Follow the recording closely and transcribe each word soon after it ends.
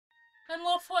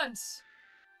Hello, friends,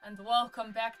 and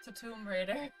welcome back to Tomb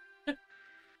Raider.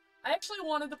 I actually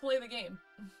wanted to play the game.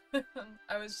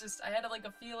 I had like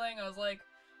a feeling, I was like,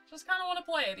 just kind of want to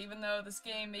play it, even though this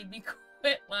game made me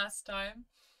quit last time.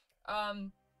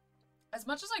 Um, as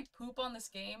much as I poop on this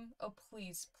game, oh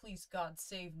please, please God,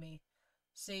 save me.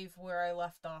 Save where I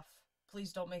left off.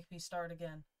 Please don't make me start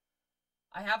again.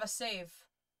 I have a save.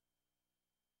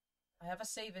 I have a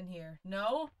save in here.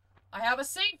 No? I have a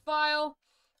save file!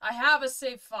 I have a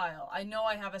save file. I know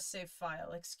I have a save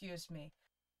file. Excuse me.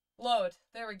 Load.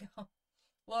 There we go.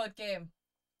 Load game.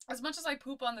 As much as I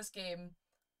poop on this game,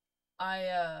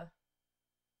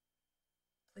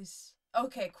 please.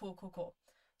 Okay, cool.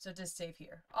 So it does save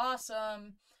here.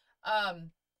 Awesome.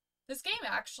 This game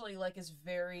actually, like, is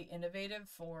very innovative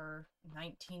for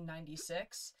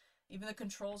 1996. Even the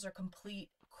controls are complete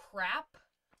crap.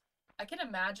 I can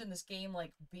imagine this game,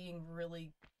 like, being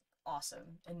really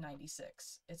awesome in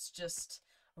 96. It's just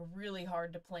really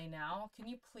hard to play now. Can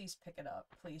you please pick it up,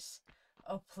 please?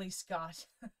 Oh, please, God.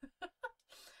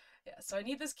 Yeah, so I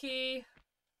need this key.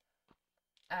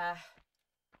 Oh,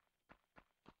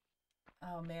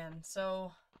 man.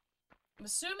 So, I'm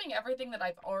assuming everything that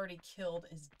I've already killed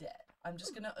is dead. I'm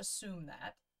just gonna assume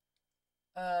that.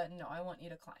 No, I want you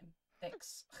to climb.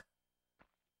 Thanks.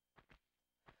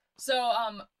 So,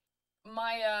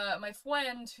 my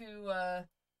friend who,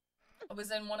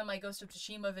 was in one of my Ghost of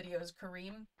Tsushima videos,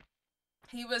 Kareem,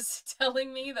 he was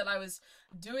telling me that I was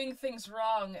doing things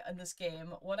wrong in this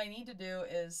game. What I need to do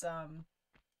is,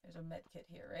 there's a med kit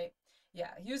here, right? Yeah,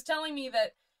 he was telling me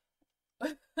that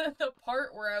the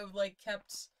part where I, like,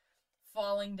 kept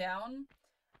falling down,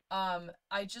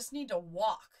 I just need to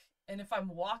walk. And if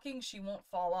I'm walking, she won't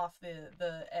fall off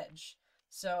the edge.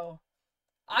 So,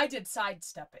 I did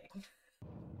sidestepping.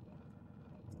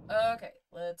 Okay,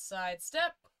 let's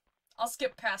sidestep. I'll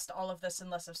skip past all of this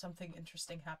unless if something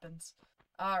interesting happens.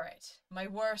 Alright, my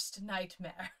worst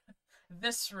nightmare.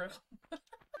 This room.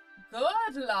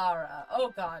 Good, Lara.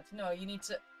 Oh god, no, you need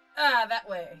to... Ah, that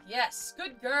way. Yes,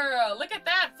 good girl. Look at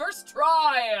that, first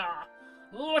try.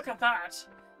 Look at that.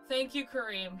 Thank you,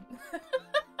 Kareem.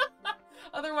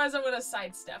 Otherwise, I would have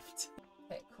sidestepped.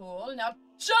 Okay, cool. Now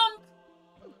jump!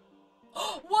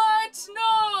 What?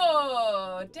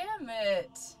 No! Damn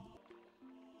it.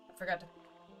 I forgot to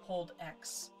hold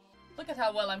X. Look at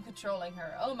how well I'm controlling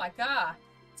her. Oh my god.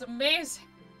 It's amazing.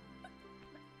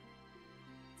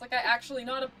 It's like I actually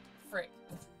not a freak.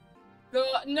 Go.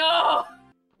 No!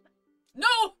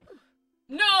 No!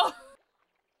 No!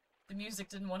 The music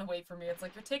didn't want to wait for me. It's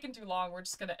like, you're taking too long. We're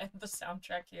just gonna end the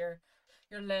soundtrack here.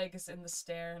 Your leg is in the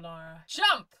stair, Lara.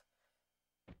 Jump!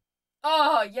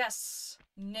 Oh, yes.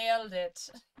 Nailed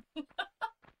it.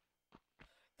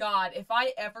 God, if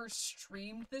I ever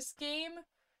streamed this game,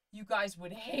 you guys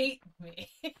would hate me.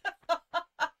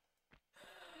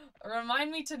 Remind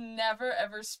me to never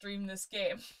ever stream this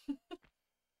game.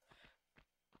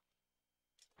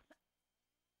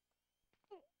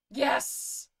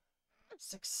 Yes!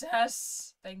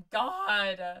 Success! Thank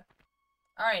God!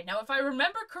 Alright, now if I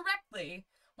remember correctly,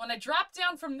 when I drop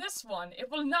down from this one, it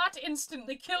will not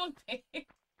instantly kill me.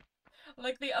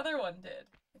 Like the other one did.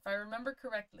 If I remember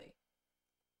correctly.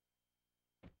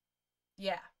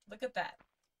 Yeah, look at that.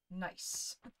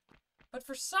 Nice. But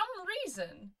for some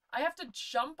reason, I have to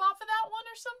jump off of that one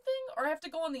or something? Or I have to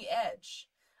go on the edge.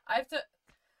 I have to...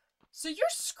 So you're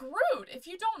screwed if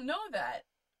you don't know that.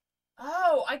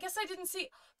 Oh, I guess I didn't see...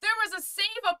 There was a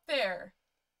save up there!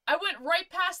 I went right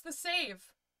past the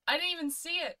save. I didn't even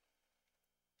see it.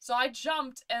 So I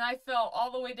jumped and I fell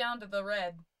all the way down to the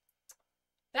red.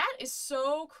 That is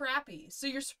so crappy. So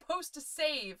you're supposed to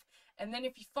save, and then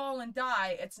if you fall and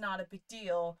die, it's not a big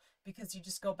deal because you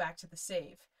just go back to the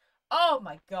save. Oh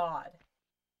my god.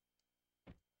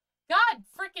 God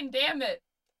freaking damn it.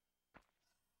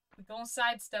 We're going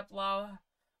sidestep, Law.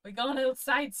 We're going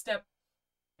sidestep.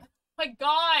 My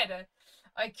god.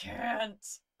 I can't.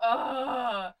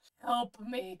 Help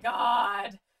me,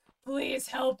 God. Please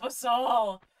help us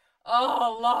all.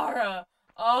 Oh, Lara.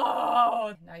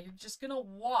 Oh. Now you're just gonna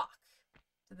walk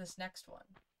to this next one.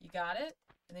 You got it?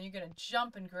 And then you're gonna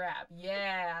jump and grab.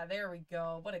 Yeah, there we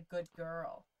go. What a good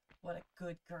girl. What a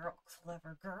good girl.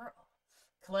 Clever girl.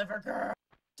 Clever girl.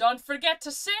 Don't forget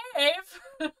to save!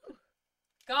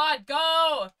 God,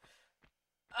 go!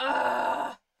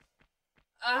 Ah!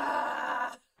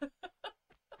 Ah!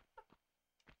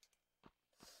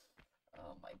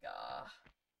 Oh my god.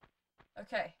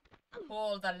 Okay.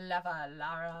 Pull the lever,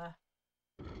 Lara.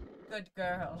 Good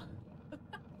girl.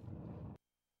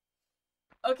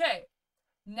 Okay.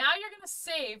 Now you're gonna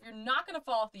save. You're not gonna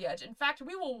fall off the edge. In fact,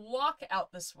 we will walk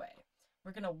out this way.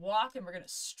 We're gonna walk and we're gonna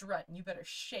strut, and you better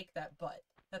shake that butt.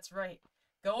 That's right.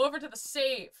 Go over to the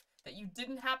save that you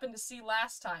didn't happen to see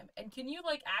last time. And can you,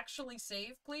 like, actually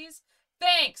save, please?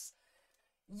 Thanks!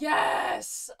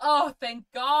 Yes! Oh, thank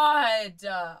God!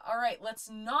 Alright, let's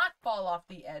not fall off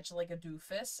the edge like a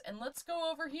doofus, and let's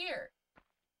go over here.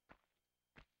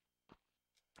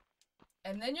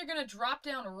 And then you're gonna drop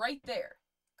down right there.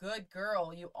 Good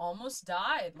girl, you almost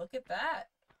died. Look at that.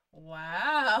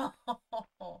 Wow.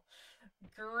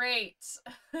 Great.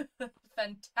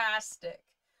 Fantastic.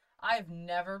 I've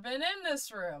never been in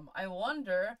this room. I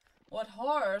wonder what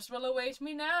horrors will await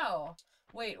me now.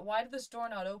 Wait, why did this door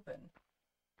not open?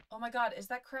 Oh my God, is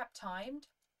that crap timed?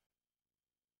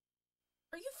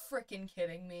 Are you frickin'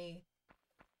 kidding me?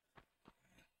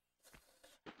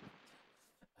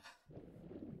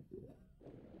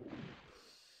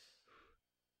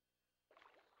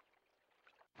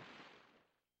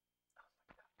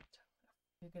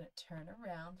 You're gonna turn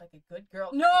around like a good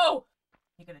girl. No!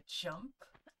 You're gonna jump.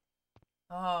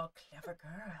 Oh, clever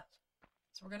girl.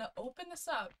 So we're gonna open this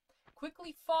up,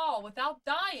 quickly fall without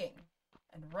dying,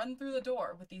 and run through the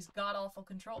door with these god-awful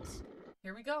controls.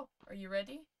 Here we go. Are you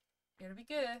ready? Here we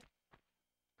go.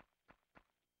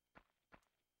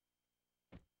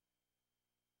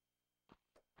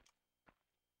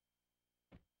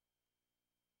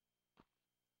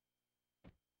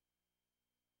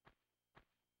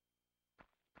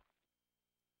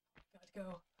 Gotta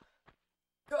go.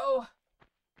 Go!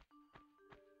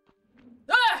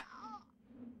 Ah!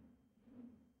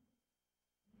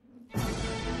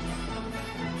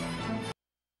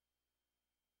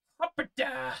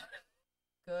 Up-a-da!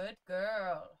 Good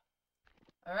girl.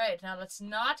 Alright, now let's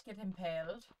not get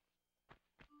impaled.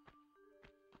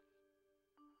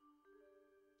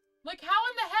 Like, how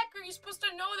in the heck are you supposed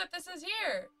to know that this is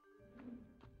here?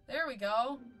 There we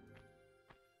go.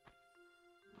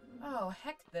 Oh,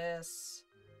 heck this.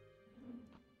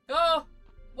 Go!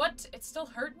 What? It still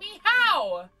hurt me?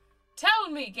 How? Tell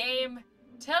me, game.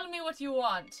 Tell me what you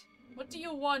want. What do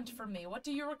you want from me? What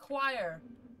do you require?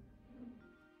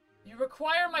 You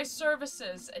require my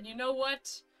services, and you know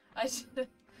what? I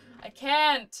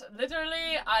can't.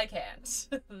 Literally, I can't.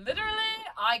 Literally,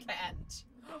 I can't.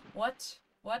 What?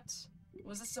 What?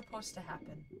 Was this supposed to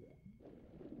happen?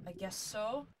 I guess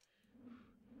so.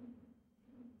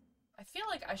 I feel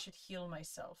like I should heal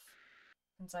myself.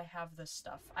 Since I have this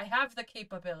stuff. I have the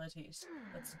capabilities.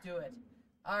 Let's do it.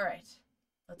 Alright.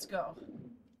 Let's go.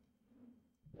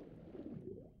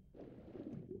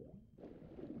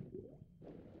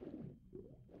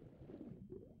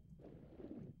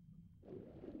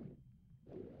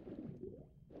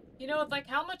 You know, like,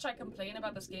 how much I complain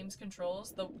about this game's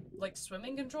controls, the, like,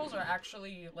 swimming controls are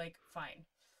actually, like, fine.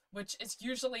 Which is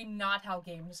usually not how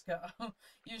games go.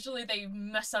 Usually they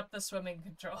mess up the swimming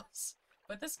controls.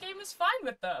 But this game is fine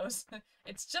with those.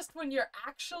 It's just when you're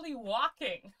actually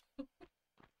walking.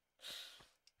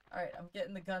 Alright, I'm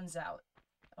getting the guns out.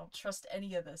 I don't trust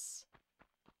any of this.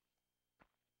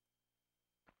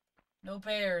 No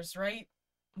bears, right?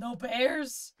 No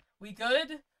bears? We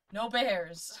good? No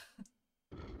bears.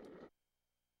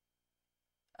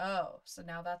 Oh, so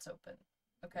now that's open.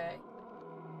 Okay.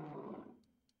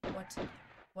 What?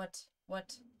 What?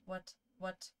 What? What?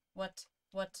 What? What?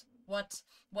 What? What?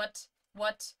 What?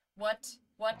 What? What?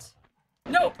 What?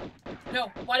 No!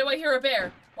 No! Why do I hear a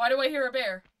bear? Why do I hear a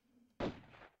bear?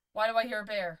 Why do I hear a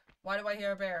bear? Why do I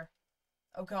hear a bear?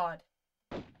 Oh God.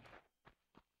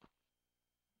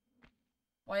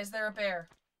 Why is there a bear?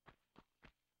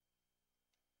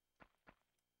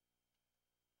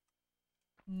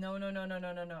 No, no, no, no,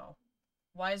 no, no, no.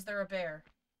 Why is there a bear?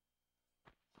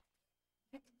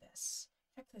 Heck this.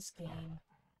 Heck this game.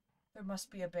 There must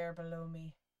be a bear below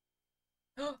me.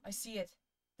 Oh, I see it.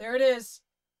 There it is.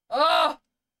 Oh!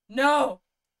 No!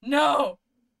 No!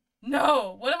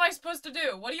 No! What am I supposed to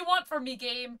do? What do you want from me,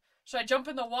 game? Should I jump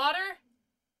in the water?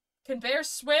 Can bears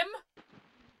swim?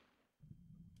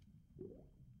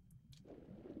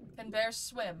 Can bears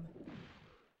swim?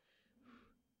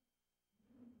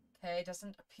 Okay,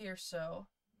 doesn't appear so.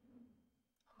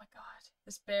 Oh my God.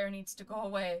 This bear needs to go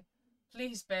away.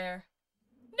 Please, bear.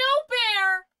 No,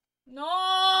 bear!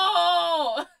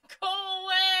 No! Go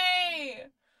away!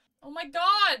 Oh my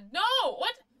God, no!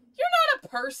 What? You're not a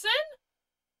person!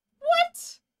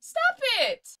 What? Stop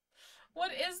it!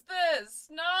 What is this?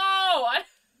 No! I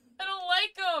don't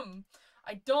like him!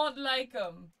 I don't like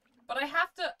him. But I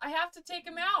have to take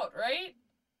him out, right?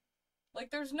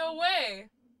 Like, there's no way.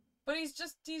 But he's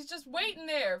just waiting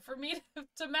there for me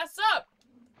to mess up.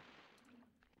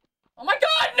 Oh my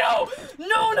God, no!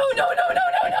 No, no, no, no, no,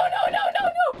 no, no, no, no,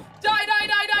 no, no! Die, die,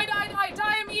 die, die, die, die,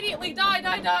 die immediately! Die,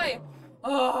 die, die!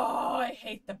 Oh, I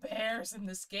hate the bears in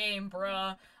this game,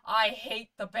 bruh. I hate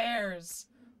the bears.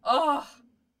 Ugh.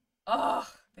 Ugh.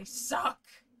 They suck.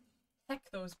 Heck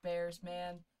those bears,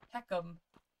 man. Heck 'em.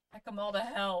 Heck 'em all to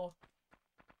hell.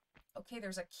 Okay,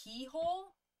 there's a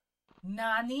keyhole?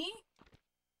 Nani?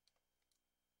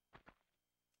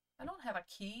 I don't have a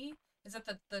key. Is it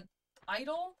the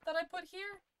idol that I put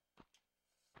here?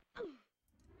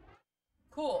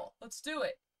 Cool. Let's do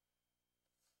it.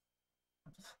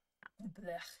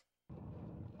 Blech.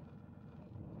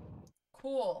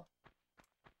 Cool.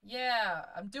 Yeah,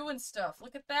 I'm doing stuff.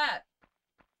 Look at that.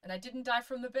 And I didn't die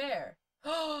from the bear.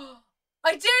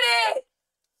 I did it!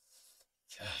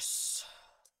 Yes.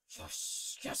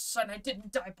 Yes. Yes, and I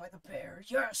didn't die by the bear.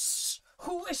 Yes.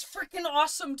 Who is freaking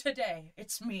awesome today?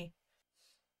 It's me.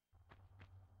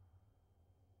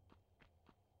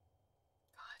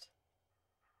 God.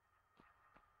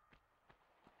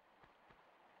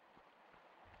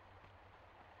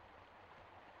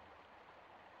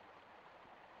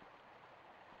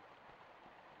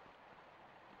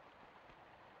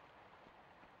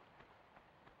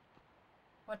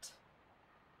 What?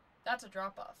 That's a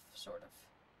drop-off, sort of.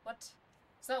 What?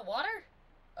 Is that water?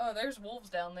 Oh, there's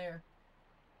wolves down there.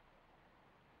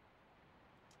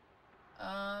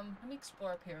 Let me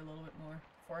explore up here a little bit more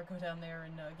before I go down there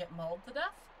and get mauled to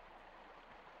death.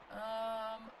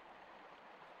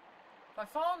 If I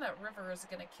fall in that river, is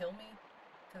it gonna kill me?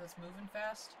 Because it's moving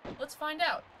fast? Let's find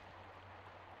out.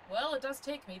 Well, it does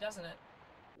take me, doesn't it?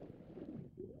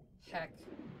 Heck.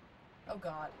 Oh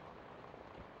god.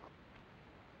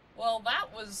 Well,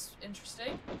 that was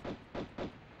interesting.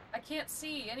 I can't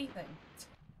see anything.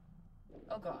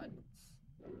 Oh god.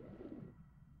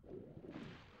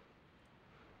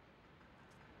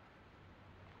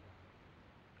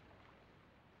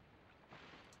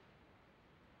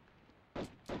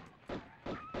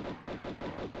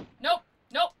 Nope!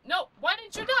 Nope! Nope! Why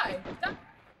didn't you die? That...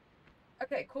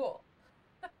 Okay, cool.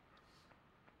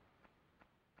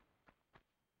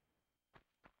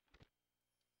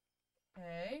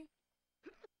 Okay.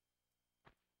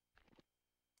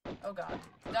 Oh god.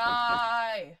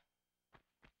 Die!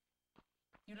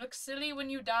 You look silly when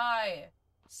you die.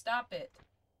 Stop it.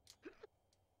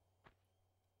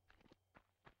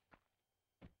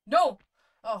 No!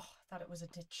 Oh, I thought it was a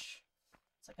ditch.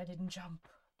 It's like I didn't jump.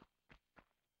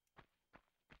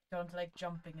 Don't like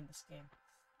jumping in this game.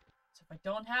 So if I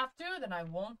don't have to, then I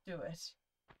won't do it.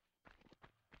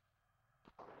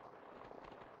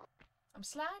 I'm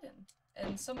sliding.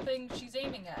 And something she's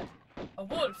aiming at. A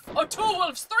wolf. Oh, 2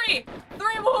 wolves! 3!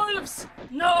 3 wolves!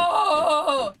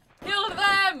 No! Kill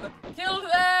them! Kill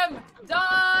them!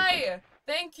 Die!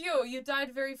 Thank you. You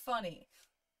died very funny.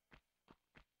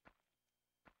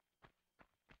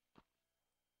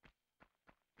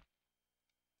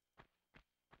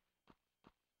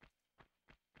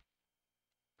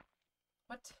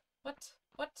 What? What?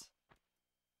 What?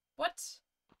 What?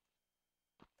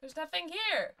 There's nothing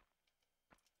here.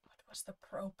 What was the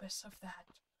purpose of that?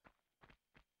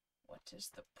 What is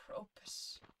the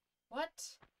purpose?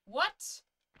 What? What?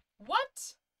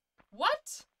 What?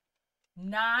 What?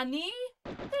 Nani?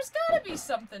 There's gotta be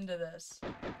something to this,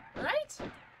 right?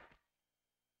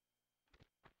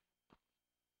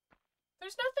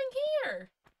 There's nothing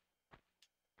here.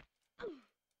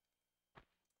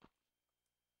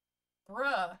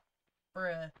 Bruh.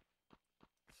 Bruh.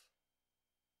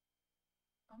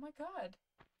 Oh my god.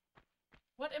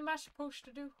 What am I supposed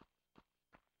to do?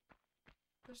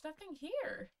 There's nothing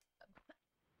here.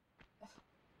 Oh,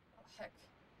 heck.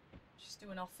 She's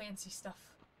doing all fancy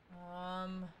stuff.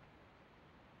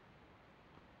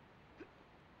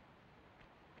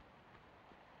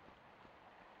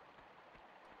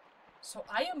 So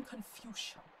I am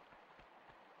Confucian.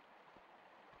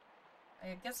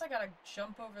 I guess I gotta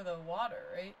jump over the water,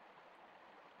 right?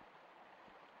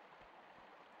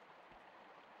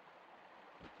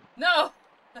 No!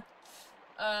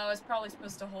 I was probably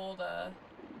supposed to hold a...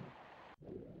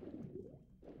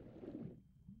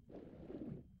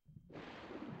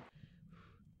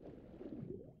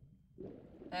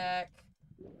 Heck.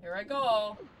 Here I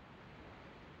go.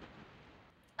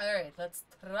 Alright, let's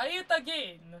try it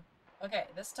again. Okay,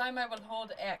 this time I will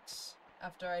hold X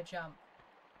after I jump.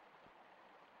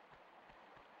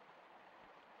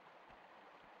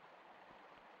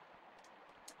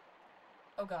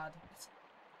 Oh god.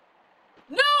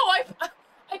 No!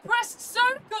 I pressed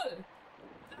circle!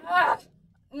 Ah!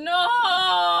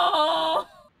 No!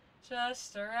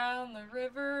 Just around the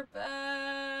river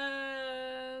bend.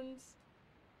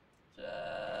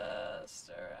 Just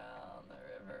around the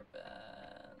river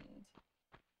bend.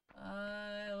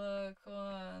 I look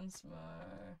once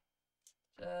more.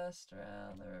 Just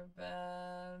around the river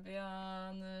bend,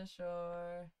 beyond the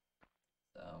shore,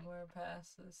 somewhere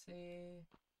past the sea.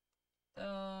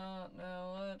 Don't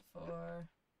know what for.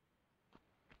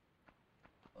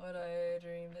 What I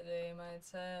dreamed the day might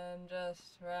send,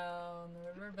 just round the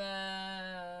river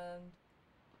bend.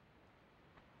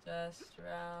 Just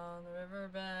round the river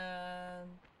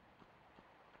bend.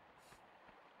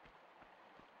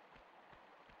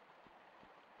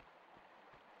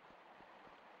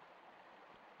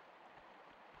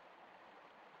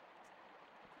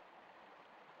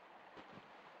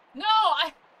 No,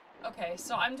 okay,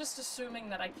 so I'm just assuming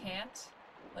that I can't.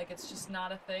 Like, it's just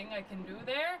not a thing I can do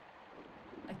there.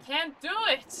 I can't do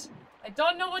it! I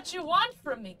don't know what you want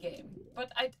from me, game.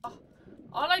 But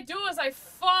all I do is I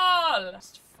fall!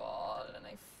 Just fall, and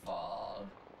I fall.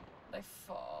 And I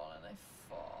fall, and I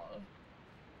fall.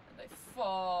 And I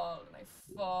fall, and I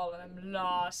fall, and I'm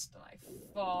lost, and I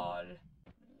fall.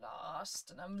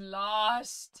 Lost, and I'm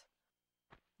lost.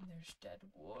 And there's dead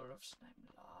wolves, and I'm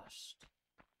lost.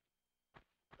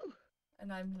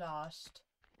 And I'm lost.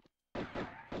 And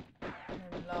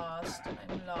I'm lost, and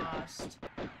I'm lost.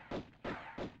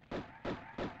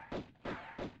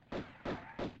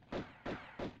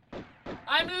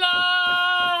 I'm lost!